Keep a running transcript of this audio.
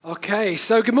Okay,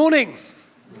 so good morning.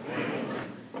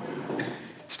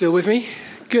 Still with me?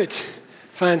 Good.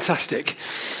 Fantastic.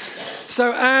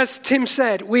 So as Tim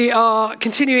said, we are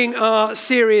continuing our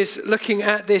series looking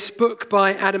at this book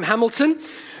by Adam Hamilton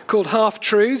called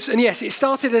Half-Truths. And yes, it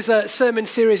started as a sermon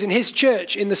series in his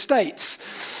church in the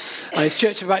States. His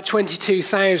church of about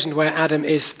 22,000 where Adam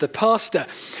is the pastor.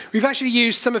 We've actually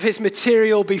used some of his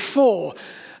material before.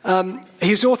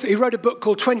 He wrote a book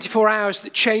called 24 Hours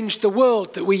That Changed the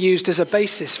World that we used as a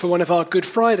basis for one of our Good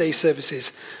Friday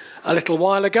services a little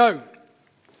while ago.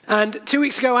 And 2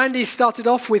 weeks ago, Andy started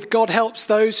off with God helps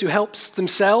those who helps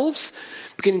themselves,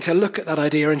 beginning to look at that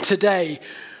idea. And today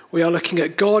we are looking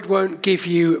at God won't give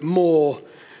you more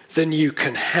than you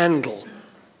can handle.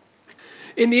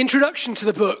 In the introduction to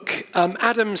the book,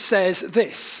 Adam says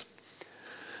this: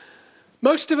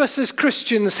 most of us as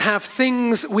Christians have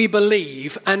things we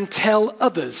believe and tell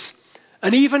others,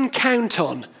 and even count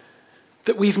on,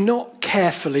 that we've not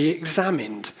carefully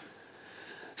examined.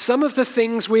 Some of the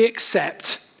things we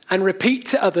accept and repeat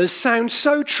to others sound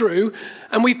so true,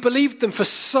 and we've believed them for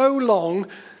so long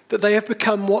that they have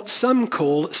become what some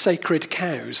call sacred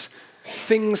cows,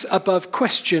 things above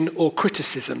question or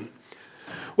criticism.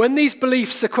 When these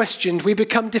beliefs are questioned, we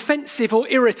become defensive or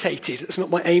irritated. It's not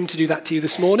my aim to do that to you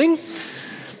this morning,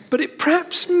 but it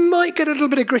perhaps might get a little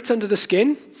bit of grit under the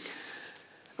skin.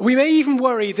 We may even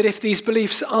worry that if these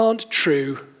beliefs aren't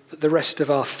true, that the rest of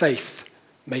our faith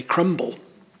may crumble.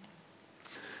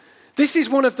 This is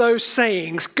one of those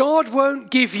sayings, God won't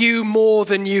give you more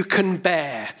than you can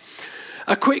bear.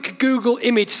 A quick Google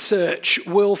image search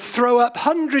will throw up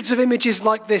hundreds of images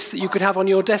like this that you could have on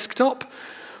your desktop,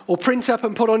 or print up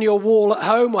and put on your wall at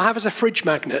home, or have as a fridge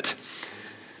magnet.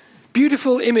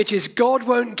 Beautiful images. God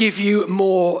won't give you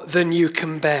more than you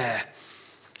can bear.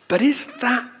 But is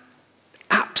that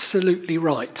absolutely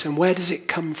right? And where does it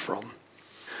come from?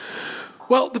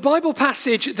 Well, the Bible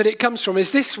passage that it comes from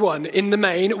is this one in the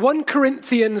main, 1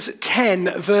 Corinthians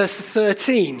 10, verse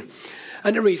 13.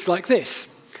 And it reads like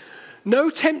this: no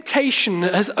temptation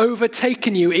has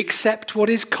overtaken you except what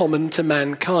is common to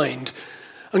mankind.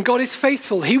 And God is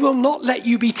faithful. He will not let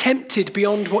you be tempted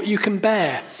beyond what you can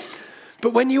bear.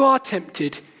 But when you are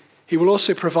tempted, he will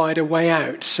also provide a way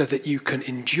out so that you can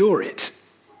endure it.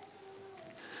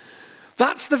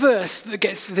 That's the verse that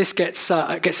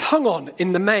gets hung on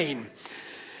in the main.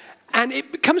 And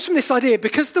it comes from this idea,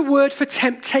 because the word for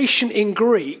temptation in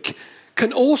Greek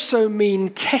can also mean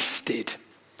tested.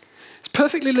 It's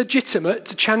perfectly legitimate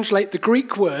to translate the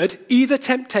Greek word either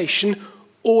temptation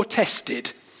or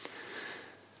tested.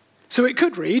 So it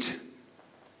could read,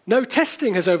 no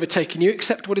testing has overtaken you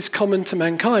except what is common to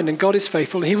mankind, and God is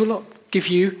faithful, and he will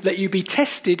not let you be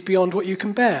tested beyond what you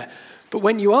can bear. But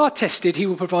when you are tested, he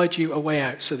will provide you a way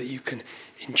out so that you can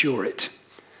endure it.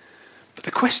 But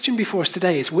the question before us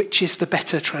today is, which is the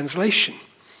better translation?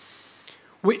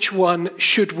 Which one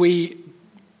should we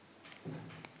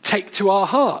take to our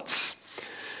hearts?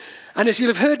 And as you'll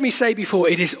have heard me say before,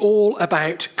 it is all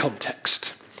about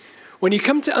context. When you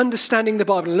come to understanding the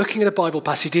Bible and looking at a Bible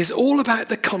passage, it is all about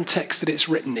the context that it's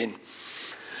written in.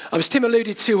 As Tim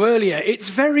alluded to earlier, it's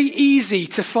very easy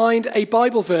to find a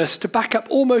Bible verse to back up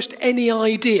almost any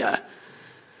idea.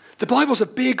 The Bible's a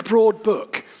big, broad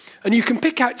book, and you can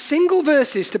pick out single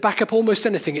verses to back up almost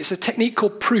anything. It's a technique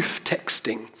called proof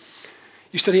texting.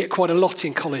 You study it quite a lot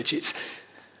in college.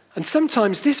 And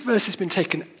sometimes this verse has been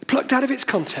plucked out of its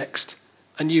context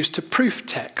and used to proof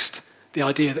text the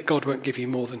idea that God won't give you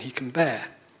more than he can bear.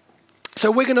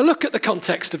 So we're going to look at the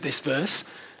context of this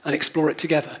verse and explore it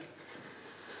together.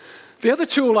 The other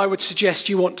tool I would suggest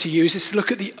you want to use is to look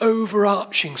at the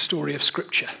overarching story of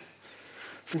Scripture,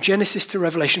 from Genesis to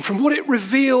Revelation, from what it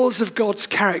reveals of God's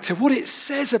character, what it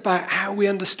says about how we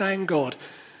understand God.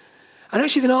 And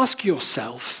actually then ask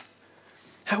yourself,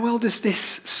 how well does this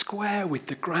square with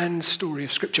the grand story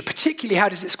of Scripture? Particularly, how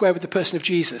does it square with the person of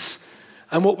Jesus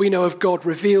and what we know of God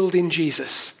revealed in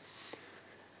Jesus?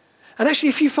 And actually,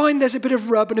 if you find there's a bit of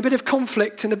rub and a bit of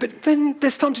conflict then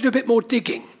there's time to do a bit more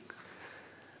digging.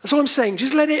 That's all I'm saying.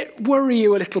 Just let it worry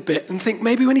you a little bit and think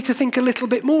maybe we need to think a little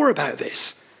bit more about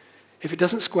this if it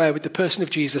doesn't square with the person of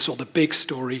Jesus or the big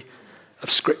story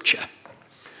of Scripture.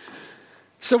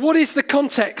 So what is the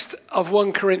context of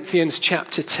 1 Corinthians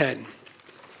chapter 10?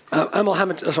 I'm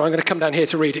going to come down here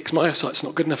to read it because my eyesight's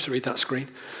not good enough to read that screen.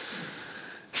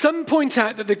 Some point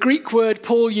out that the Greek word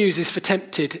Paul uses for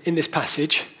tempted in this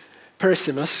passage,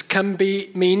 perissimos, can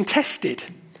mean tested.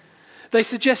 They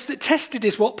suggest that tested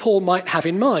is what Paul might have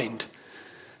in mind,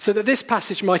 so that this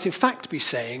passage might in fact be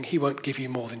saying he won't give you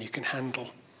more than you can handle.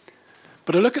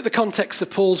 But a look at the context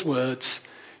of Paul's words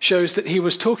shows that he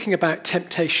was talking about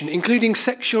temptation, including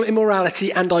sexual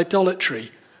immorality and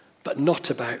idolatry, but not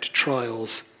about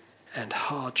trials and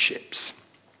hardships.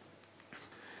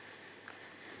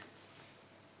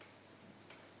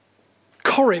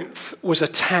 Corinth was a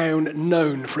town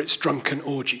known for its drunken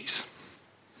orgies.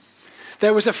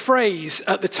 There was a phrase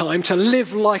at the time, to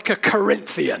live like a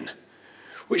Corinthian,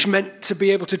 which meant to be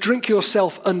able to drink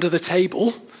yourself under the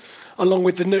table, along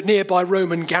with the nearby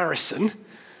Roman garrison,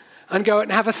 and go out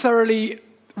and have a thoroughly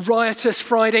riotous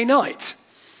Friday night.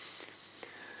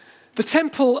 The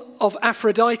temple of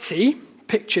Aphrodite,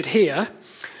 pictured here,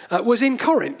 was in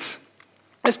Corinth.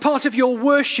 As part of your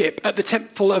worship at the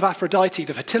temple of Aphrodite,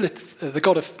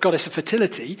 the goddess of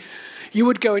fertility, you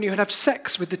would go and you would have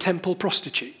sex with the temple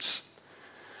prostitutes.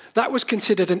 That was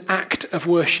considered an act of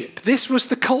worship. This was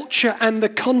the culture and the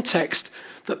context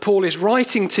that Paul is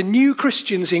writing to new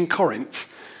Christians in Corinth.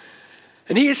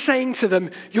 And he is saying to them,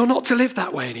 you're not to live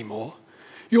that way anymore.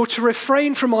 You're to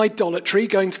refrain from idolatry,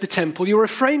 going to the temple. You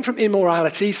refrain from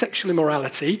immorality, sexual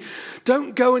immorality.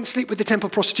 Don't go and sleep with the temple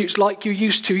prostitutes like you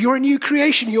used to. You're a new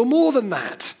creation. You're more than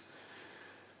that.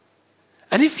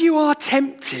 And if you are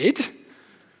tempted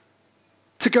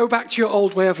to go back to your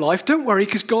old way of life, don't worry,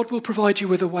 because God will provide you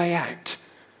with a way out.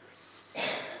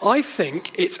 I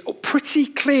think it's pretty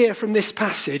clear from this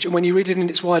passage, and when you read it in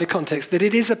its wider context, that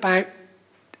it is about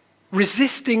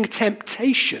resisting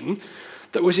temptation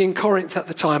that was in Corinth at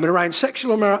the time and around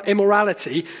sexual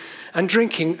immorality and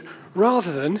drinking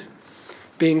rather than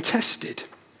being tested.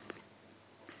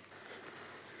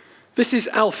 This is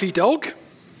Alfie Dog,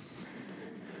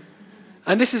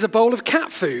 and this is a bowl of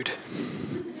cat food.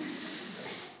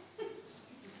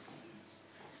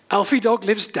 Alfie Dog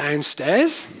lives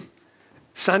downstairs,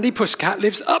 Sandy Pusscat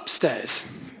lives upstairs,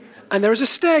 and there is a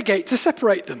stair gate to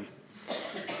separate them.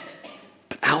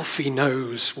 But Alfie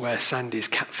knows where Sandy's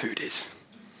cat food is.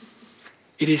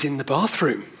 It is in the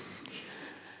bathroom.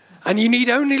 And you need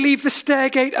only leave the stair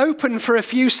gate open for a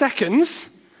few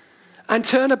seconds and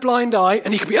turn a blind eye,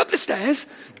 and he can be up the stairs,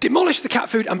 demolish the cat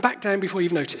food, and back down before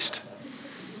you've noticed.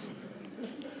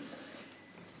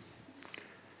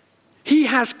 He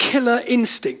has killer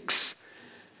instincts,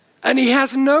 and he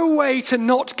has no way to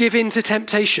not give in to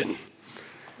temptation.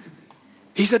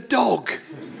 He's a dog.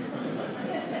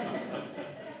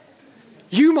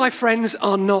 You, my friends,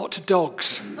 are not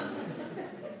dogs.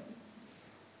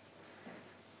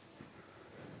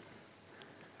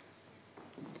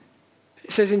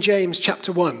 It says in James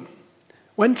chapter 1,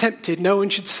 when tempted, no one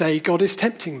should say, God is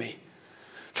tempting me.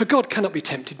 For God cannot be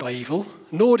tempted by evil,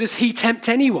 nor does he tempt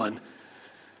anyone.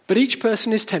 But each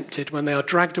person is tempted when they are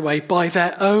dragged away by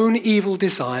their own evil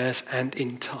desires and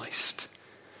enticed.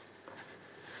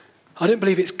 I don't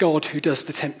believe it's God who does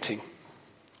the tempting,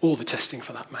 or the testing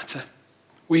for that matter.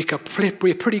 We're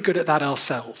pretty good at that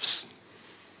ourselves.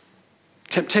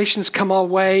 Temptations come our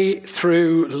way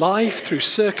through life, through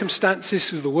circumstances,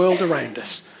 through the world around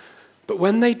us. But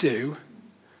when they do,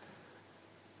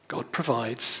 God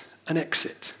provides an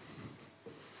exit.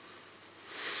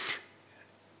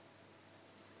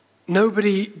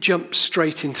 Nobody jumps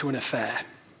straight into an affair.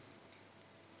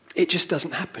 It just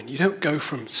doesn't happen. You don't go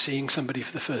from seeing somebody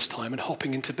for the first time and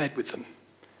hopping into bed with them.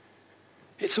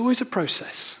 It's always a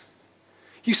process.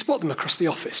 You spot them across the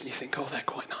office and you think, oh, they're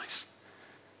quite nice.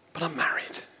 But I'm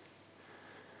married.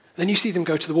 Then you see them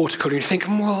go to the water cooler and you think,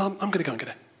 well, I'm going to go and get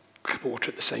a cup of water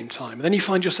at the same time. And then you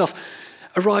find yourself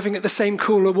arriving at the same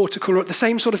water cooler at the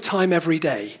same sort of time every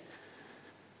day.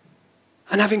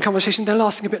 And having conversations, they're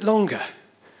lasting a bit longer.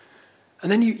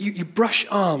 And then you brush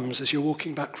arms as you're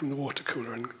walking back from the water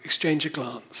cooler and exchange a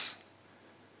glance.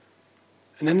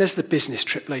 And then there's the business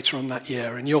trip later on that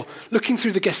year, and you're looking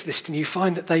through the guest list and you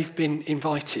find that they've been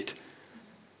invited.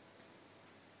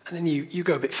 And then you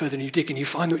go a bit further and you dig and you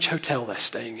find which hotel they're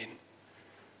staying in.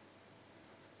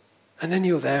 And then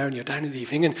you're there and you're down in the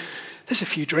evening and there's a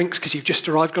few drinks because you've just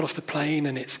arrived, got off the plane,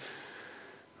 and it's,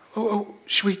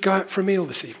 should we go out for a meal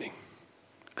this evening?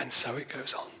 And so it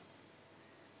goes on.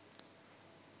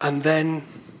 And then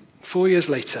 4 years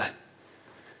later,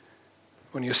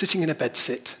 when you're sitting in a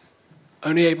bedsit,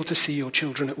 only able to see your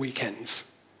children at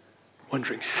weekends,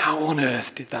 wondering, how on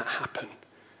earth did that happen?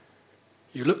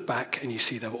 You look back and you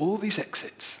see there were all these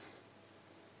exits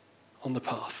on the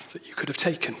path that you could have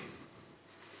taken.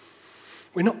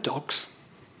 We're not dogs.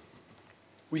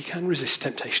 We can resist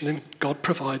temptation, and God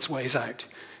provides ways out.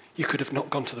 You could have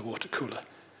not gone to the water cooler.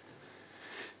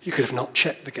 You could have not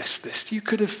checked the guest list. You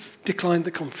could have declined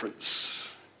the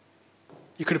conference.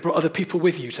 You could have brought other people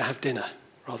with you to have dinner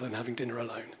rather than having dinner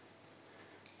alone.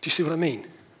 Do you see what I mean?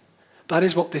 That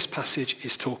is what this passage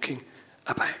is talking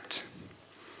about.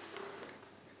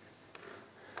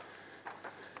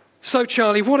 So,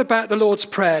 Charlie, what about the Lord's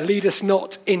Prayer? Lead us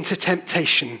not into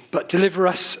temptation, but deliver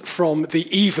us from the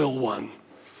evil one.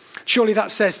 Surely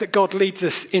that says that God leads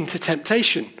us into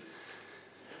temptation.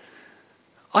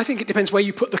 I think it depends where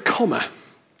you put the comma.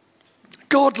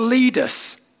 God lead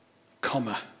us,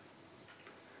 comma.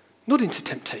 Not into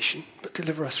temptation, but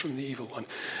deliver us from the evil one.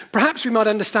 Perhaps we might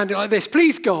understand it like this.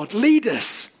 Please, God, lead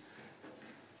us,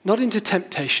 not into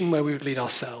temptation where we would lead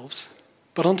ourselves,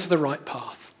 but onto the right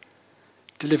path.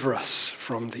 Deliver us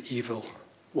from the evil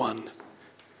one.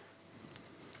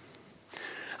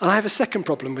 And I have a second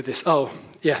problem with this. Oh,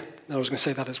 yeah, I was going to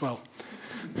say that as well.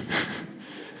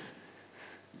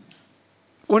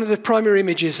 One of the primary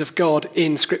images of God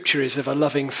in Scripture is of a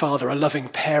loving father, a loving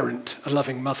parent, a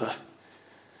loving mother.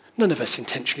 None of us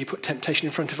intentionally put temptation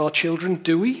in front of our children,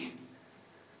 do we?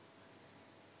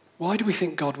 Why do we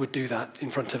think God would do that in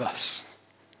front of us?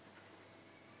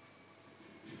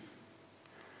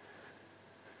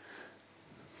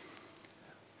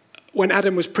 When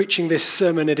Adam was preaching this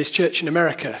sermon at his church in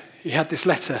America, he had this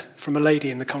letter from a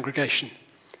lady in the congregation.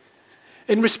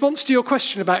 In response to your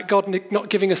question about God not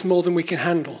giving us more than we can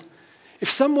handle, if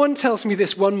someone tells me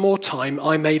this one more time,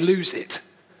 I may lose it.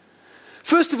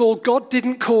 First of all, God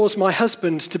didn't cause my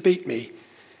husband to beat me.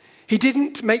 He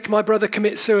didn't make my brother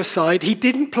commit suicide. He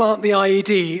didn't plant the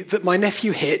IED that my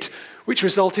nephew hit, which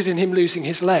resulted in him losing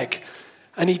his leg.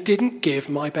 And he didn't give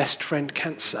my best friend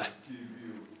cancer.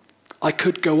 I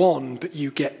could go on, but you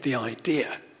get the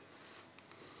idea.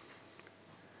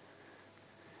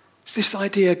 It's this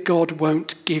idea God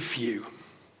won't give you.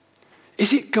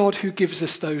 Is it God who gives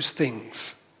us those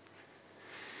things?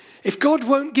 If God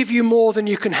won't give you more than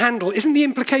you can handle, isn't the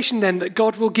implication then that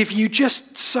God will give you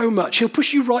just so much? He'll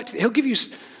push you right to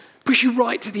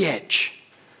the edge.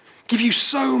 Give you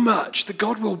so much that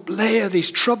God will layer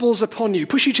these troubles upon you,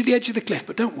 push you to the edge of the cliff,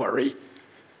 but don't worry,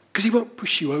 because he won't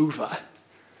push you over.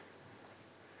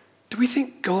 Do we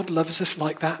think God loves us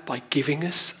like that by giving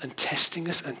us and testing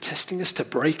us to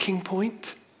breaking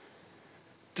point?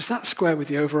 Does that square with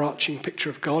the overarching picture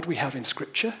of God we have in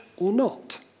Scripture or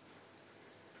not?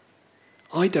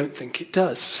 I don't think it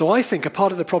does. So I think a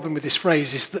part of the problem with this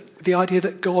phrase is that the idea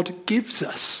that God gives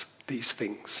us these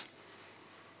things.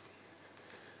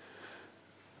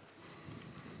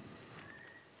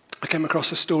 I came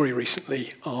across a story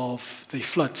recently of the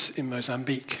floods in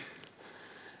Mozambique.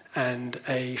 And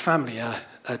a family, a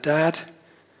dad,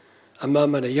 a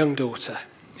mum and a young daughter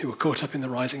who were caught up in the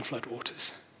rising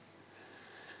floodwaters.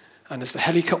 And as the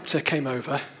helicopter came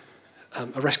over,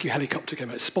 a rescue helicopter came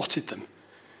over, it spotted them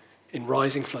in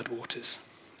rising floodwaters.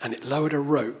 And it lowered a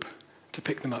rope to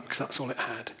pick them up because that's all it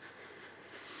had.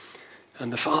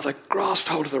 And the father grasped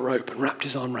hold of the rope and wrapped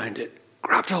his arm around it,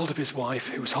 grabbed hold of his wife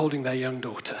who was holding their young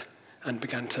daughter and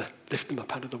began to lift them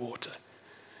up out of the water.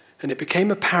 And it became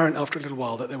apparent after a little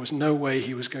while that there was no way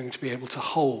he was going to be able to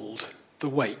hold the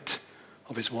weight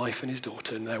of his wife and his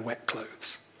daughter in their wet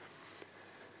clothes.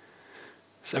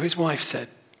 So his wife said,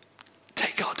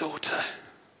 "Take our daughter.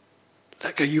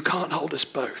 Let go. You can't hold us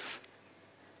both."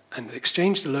 And they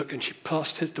exchanged a look, and she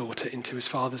passed his daughter into his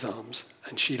father's arms,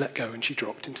 and she let go and she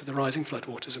dropped into the rising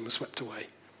floodwaters and was swept away.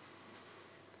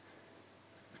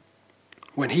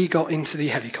 When he got into the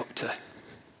helicopter,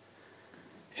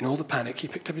 in all the panic, he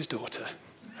picked up his daughter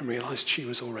and realized she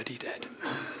was already dead.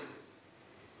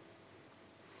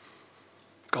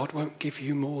 God won't give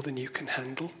you more than you can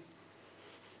handle.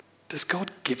 Does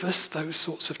God give us those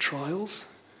sorts of trials?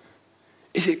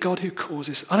 Is it God who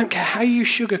causes? I don't care how you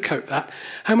sugarcoat that,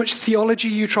 how much theology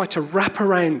you try to wrap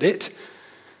around it.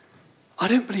 I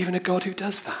don't believe in a God who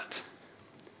does that,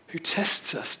 who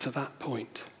tests us to that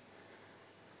point.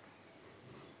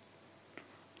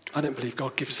 I don't believe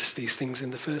God gives us these things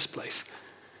in the first place.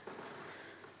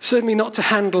 Certainly not to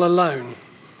handle alone.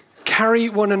 Carry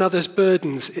one another's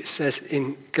burdens, it says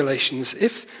in Galatians.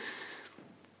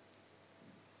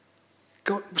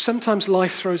 Sometimes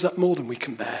life throws up more than we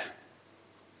can bear.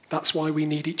 That's why we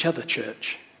need each other,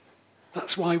 church.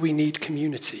 That's why we need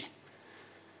community.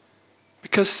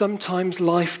 Because sometimes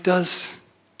life does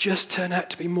just turn out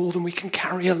to be more than we can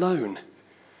carry alone.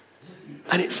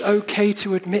 And it's okay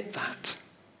to admit that.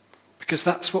 Because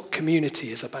that's what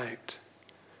community is about.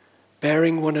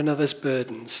 Bearing one another's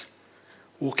burdens,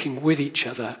 walking with each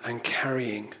other and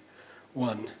carrying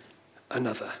one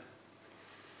another.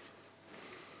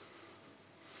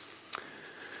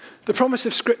 The promise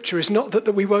of Scripture is not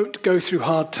that we won't go through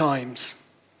hard times.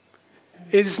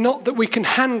 It is not that we can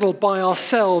handle by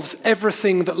ourselves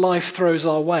everything that life throws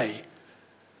our way.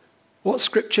 What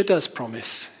Scripture does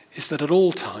promise is that at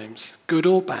all times, good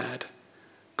or bad,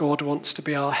 God wants to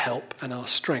be our help and our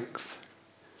strength.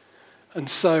 And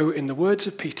so, in the words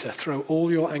of Peter, throw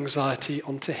all your anxiety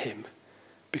onto him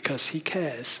because he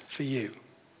cares for you.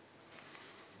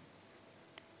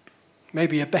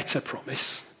 Maybe a better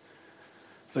promise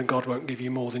than God won't give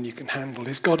you more than you can handle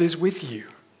is God is with you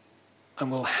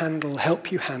and will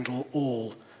help you handle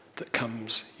all that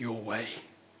comes your way.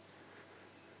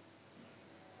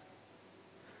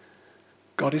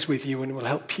 God is with you and will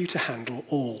help you to handle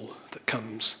all that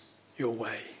comes your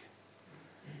way.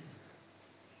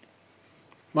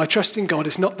 My trust in God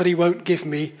is not that he won't give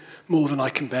me more than I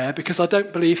can bear, because I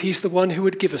don't believe he's the one who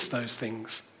would give us those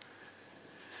things.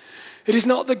 It is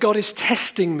not that God is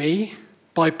testing me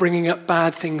by bringing up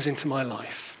bad things into my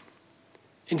life.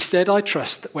 Instead, I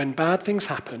trust that when bad things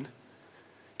happen,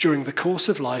 during the course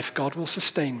of life, God will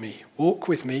sustain me, walk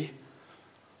with me,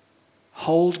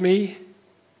 hold me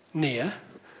near,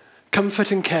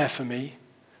 comfort and care for me,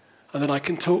 and then I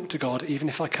can talk to God even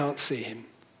if I can't see him.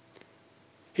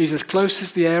 He's as close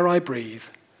as the air I breathe,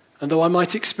 and though I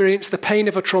might experience the pain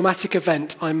of a traumatic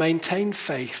event, I maintain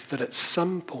faith that at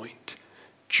some point,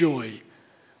 joy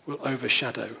will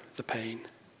overshadow the pain.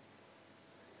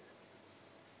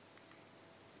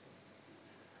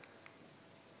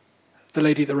 The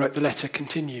lady that wrote the letter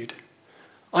continued,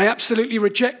 I absolutely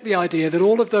reject the idea that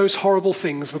all of those horrible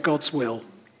things were God's will.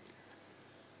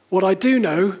 What I do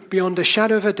know, beyond a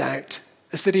shadow of a doubt,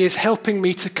 is that he is helping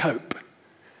me to cope.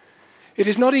 It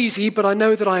is not easy, but I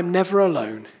know that I am never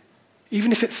alone,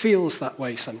 even if it feels that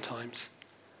way sometimes.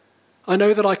 I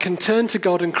know that I can turn to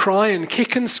God and cry and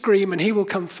kick and scream, and he will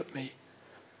comfort me.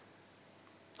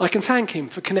 I can thank him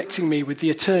for connecting me with the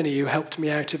attorney who helped me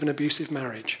out of an abusive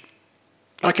marriage.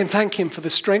 I can thank him for the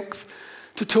strength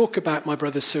to talk about my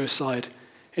brother's suicide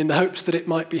in the hopes that it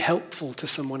might be helpful to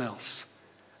someone else.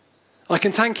 I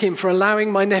can thank him for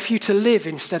allowing my nephew to live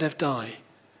instead of die.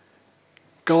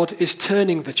 God is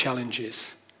turning the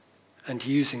challenges and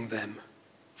using them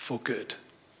for good.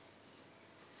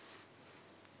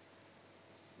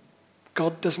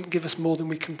 God doesn't give us more than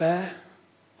we can bear?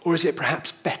 Or is it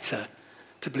perhaps better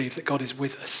to believe that God is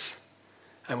with us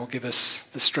and will give us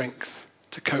the strength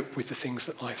to cope with the things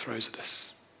that life throws at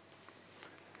us?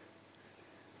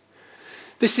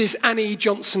 This is Annie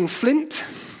Johnson Flint.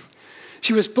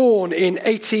 She was born in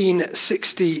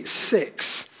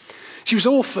 1866. She was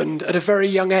orphaned at a very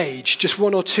young age, just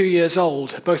 1 or 2 years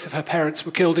old. Both of her parents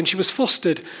were killed, and she was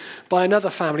fostered by another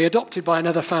family, adopted by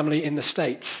another family in the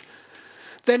States.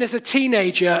 Then as a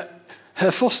teenager,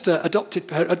 her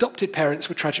adopted parents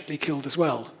were tragically killed as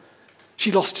well.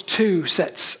 She lost 2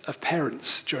 sets of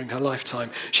parents during her lifetime.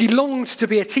 She longed to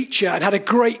be a teacher and had a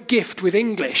great gift with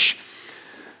English.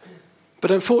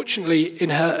 But unfortunately,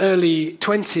 in her early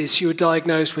 20s, she was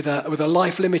diagnosed with a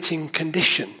life-limiting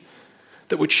condition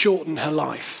that would shorten her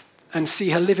life and see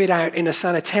her live it out in a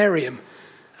sanitarium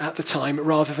at the time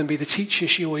rather than be the teacher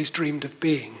she always dreamed of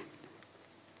being.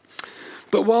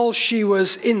 But while she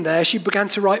was in there, she began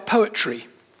to write poetry.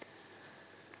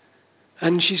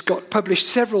 And she's published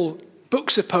several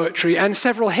books of poetry and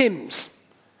several hymns.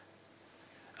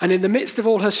 And in the midst of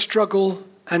all her struggle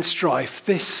and strife,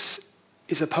 this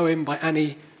is a poem by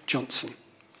Annie Johnson.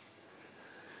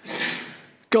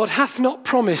 God hath not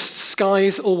promised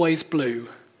skies always blue,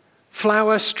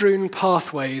 flower-strewn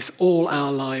pathways all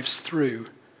our lives through.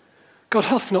 God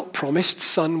hath not promised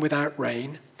sun without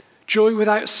rain, joy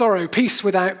without sorrow, peace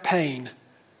without pain.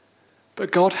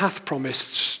 But God hath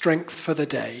promised strength for the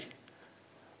day,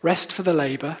 rest for the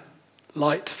labour,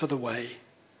 light for the way,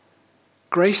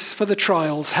 grace for the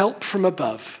trials, help from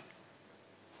above,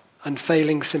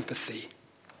 unfailing sympathy,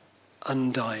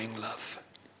 undying love.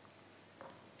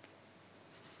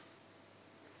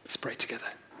 Let's pray together.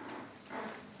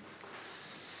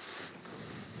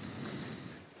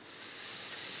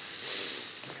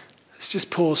 Let's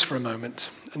just pause for a moment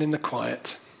and in the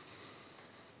quiet,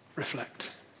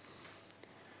 reflect.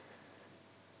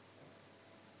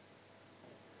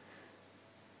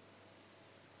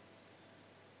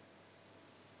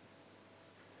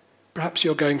 Perhaps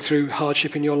you're going through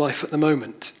hardship in your life at the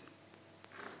moment,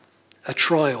 a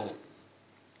trial.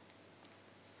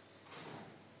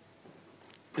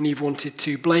 And you've wanted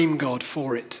to blame God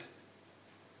for it.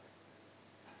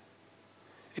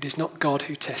 It is not God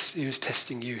who is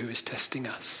testing you, who is testing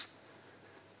us.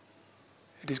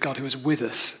 It is God who is with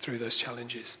us through those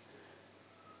challenges.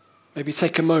 Maybe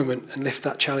take a moment and lift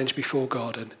that challenge before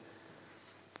God and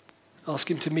ask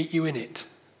him to meet you in it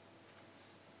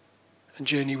and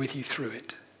journey with you through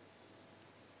it.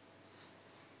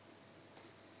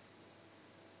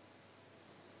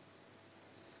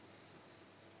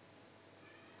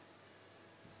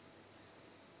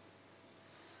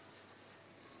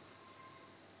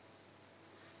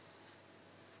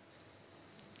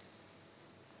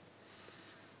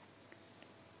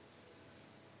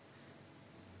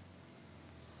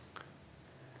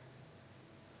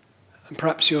 And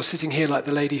perhaps you're sitting here like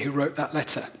the lady who wrote that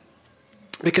letter,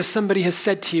 because somebody has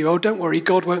said to you, oh, don't worry,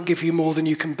 God won't give you more than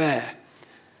you can bear.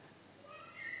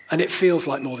 And it feels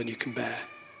like more than you can bear.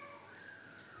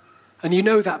 And you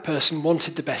know that person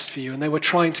wanted the best for you and they were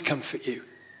trying to comfort you.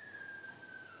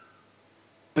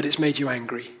 But it's made you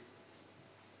angry.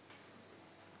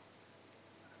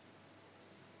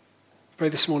 Pray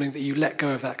this morning that you let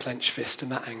go of that clenched fist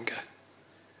and that anger.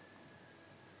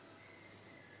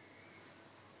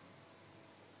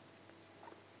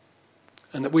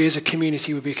 And that we as a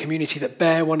community would be a community that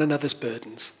bear one another's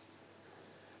burdens.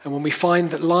 And when we find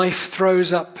that life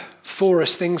throws up for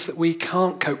us things that we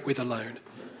can't cope with alone,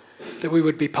 that we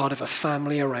would be part of a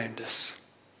family around us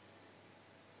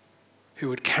who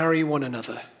would carry one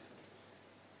another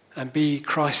and be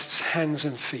Christ's hands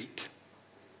and feet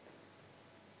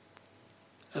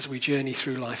as we journey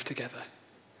through life together.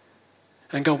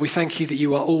 And God, we thank you that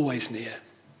you are always near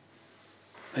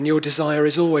and your desire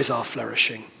is always our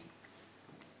flourishing.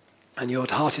 And your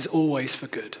heart is always for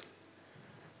good.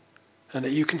 And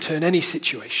that you can turn any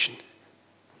situation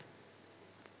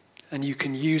and you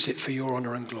can use it for your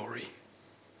honor and glory.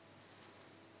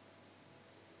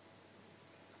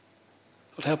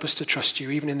 Lord, help us to trust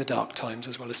you even in the dark times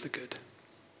as well as the good.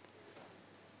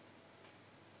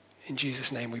 In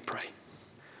Jesus' name we pray.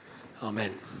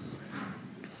 Amen.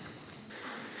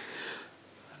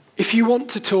 If you want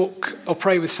to talk or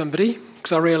pray with somebody,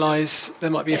 because I realise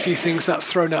there might be a few things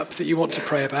that's thrown up that you want to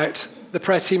pray about, the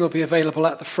prayer team will be available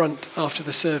at the front after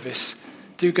the service.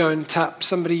 Do go and tap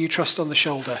somebody you trust on the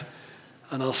shoulder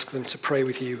and ask them to pray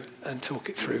with you and talk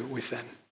it through with them.